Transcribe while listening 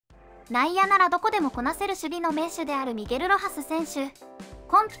内野ならどこでもこなせる守備の名手であるミゲル・ロハス選手、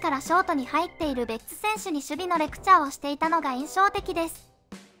今季からショートに入っているベッツ選手に守備のレクチャーをしていたのが印象的です。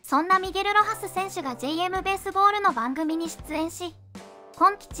そんなミゲル・ロハス選手が JM ベースボールの番組に出演し、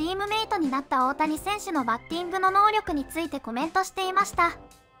今季チームメイトになった大谷選手のバッティングの能力についてコメントしていました。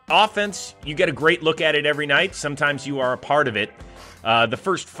Offense, you get a great look at it every night. Sometimes you are a part of it. The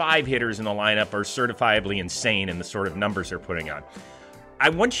first 5 hitters in the lineup are certifiably insane in the sort of numbers they're putting on. I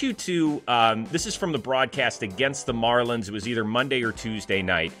want you to, this is from the broadcast against the Marlins. It was either Monday or Tuesday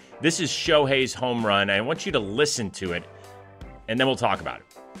night. This is Shohei's home run. I want you to listen to it, and then we'll talk about it.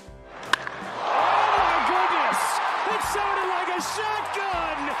 Oh, my goodness! It sounded like a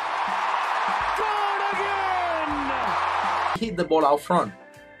shotgun! Gone again! He hit the ball out front.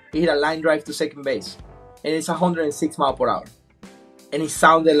 He hit a line drive to second base. And it's 106 miles per hour. And it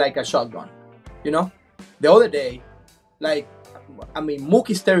sounded like a shotgun. You know? The other day,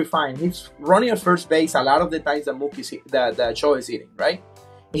 Mookie's terrifying. He's running at first base a lot of the times that Show is hitting, right?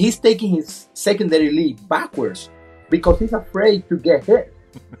 He's taking his secondary lead backwards because he's afraid to get hit.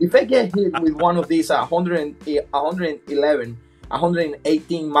 If I get hit with one of these 111,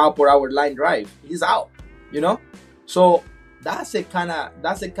 118 mile per hour line drive, he's out, you know? So that's the kind of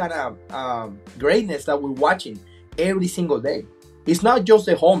greatness that we're watching every single day. It's not just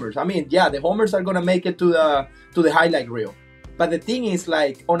the homers. I mean, yeah, the homers are gonna make it to the highlight reel. But the thing is,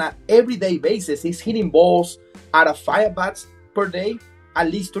 like, on an everyday basis, he's hitting balls out of 5 at-bats per day,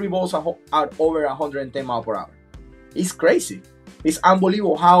 at least 3 balls out over 110 miles per hour. It's crazy. It's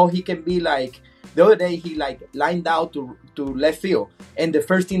unbelievable how he can be like. The other day, he like lined out to left field, and the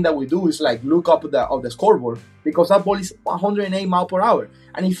first thing that we do is like look up the scoreboard because that ball is 108 miles per hour,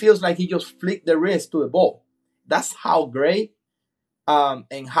 and he feels like he just flicked the wrist to the ball. That's how great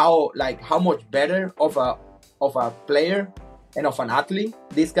and how much better of a player and of an athlete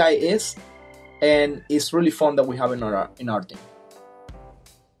this guy is, and it's really fun that we have in our team.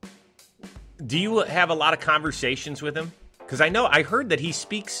 Do you have a lot of conversations with him? Because I heard that he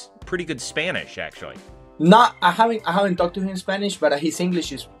speaks pretty good Spanish, actually. I haven't talked to him in Spanish, but his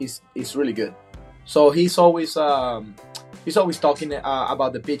English is really good. So he's always talking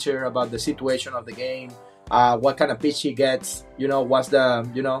about the pitcher, about the situation of the game, what kind of pitch he gets, what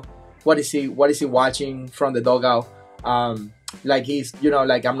is he watching from the dugout. He's,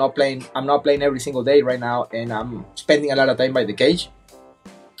 I'm not playing every single day right now, and I'm spending a lot of time by the cage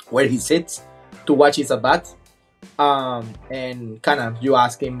where he sits to watch his at-bat. And kind of you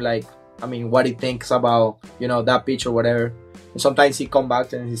ask him what he thinks about, that pitch or whatever. And sometimes he come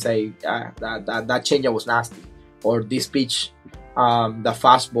back and he say, that changeup was nasty, or this pitch, the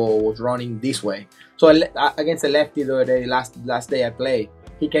fastball was running this way. So against the lefty the other day, last day I played,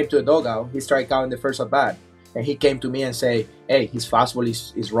 he came to the dugout, he strike out in the first at-bat, and he came to me and say, hey, his fastball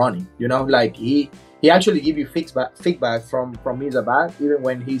is running, he actually give you feedback from his at-bat, even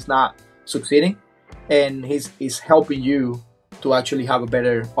when he's not succeeding, and he's helping you to actually have a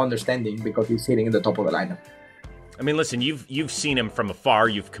better understanding because he's hitting in the top of the lineup. I mean, listen, you've seen him from afar.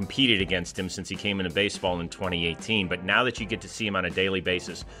 You've competed against him since he came into baseball in 2018. But now that you get to see him on a daily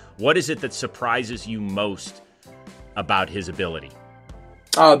basis, what is it that surprises you most about his ability?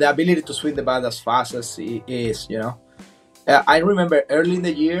 Oh, the ability to swing the bat as fast as he is, I remember early in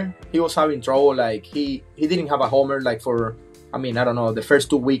the year, he was having trouble. Like, he didn't have a homer, for, the first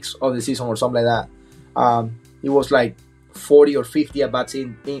 2 weeks of the season or something like that. He was like 40 or 50 at-bats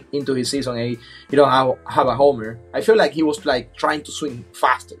into his season, and he don't have a homer. I feel like he was like trying to swing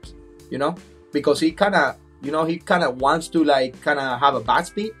faster, because he kind of wants to have a bat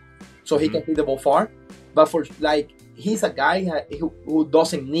speed so he can hit the ball far. But he's a guy who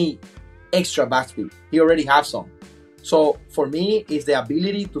doesn't need extra bat speed. He already has some. So for me, it's the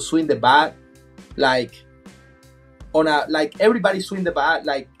ability to swing the bat everybody swing the bat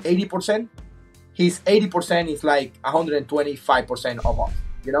 80%. His 80% is 125% of us,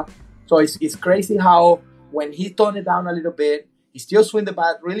 So it's crazy how when he tone it down a little bit, he still swing the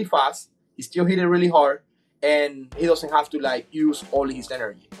bat really fast, he still hit it really hard, and he doesn't have to use all his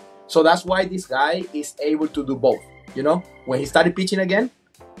energy. So that's why this guy is able to do both, When he started pitching again,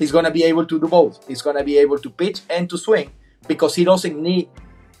 he's going to be able to do both. He's going to be able to pitch and to swing because he doesn't need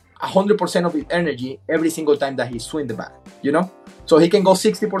 100% of his energy every single time that he swing the bat, So he can go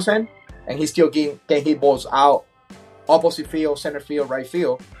 60%, and he still can hit balls out, opposite field, center field, right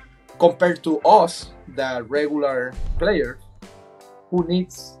field, compared to us, the regular players, who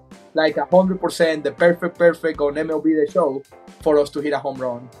needs 100% the perfect on MLB The Show for us to hit a home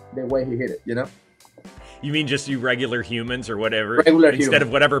run the way he hit it, You mean just you regular humans or whatever? Regular Instead human.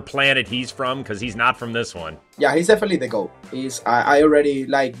 of whatever planet he's from, because he's not from this one. Yeah, he's definitely the GOAT. I already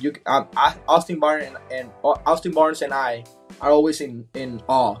like you. Austin Barnes and I are always in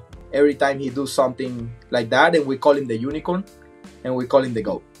awe every time he does something like that, and we call him the unicorn, and we call him the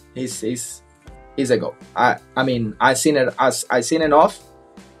GOAT. He's a GOAT. I mean, I've seen enough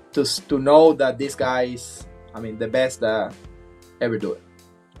to know that this guy is, the best that ever do it.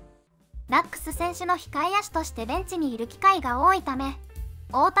 ラックス選手の控え野手としてベンチにいる機会が多いため、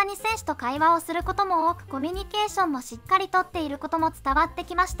大谷選手と会話をすることも多く、コミュニケーションもしっかりとっていることも伝わって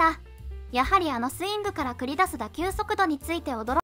きました。やはりあのスイングから繰り出す打球速度について驚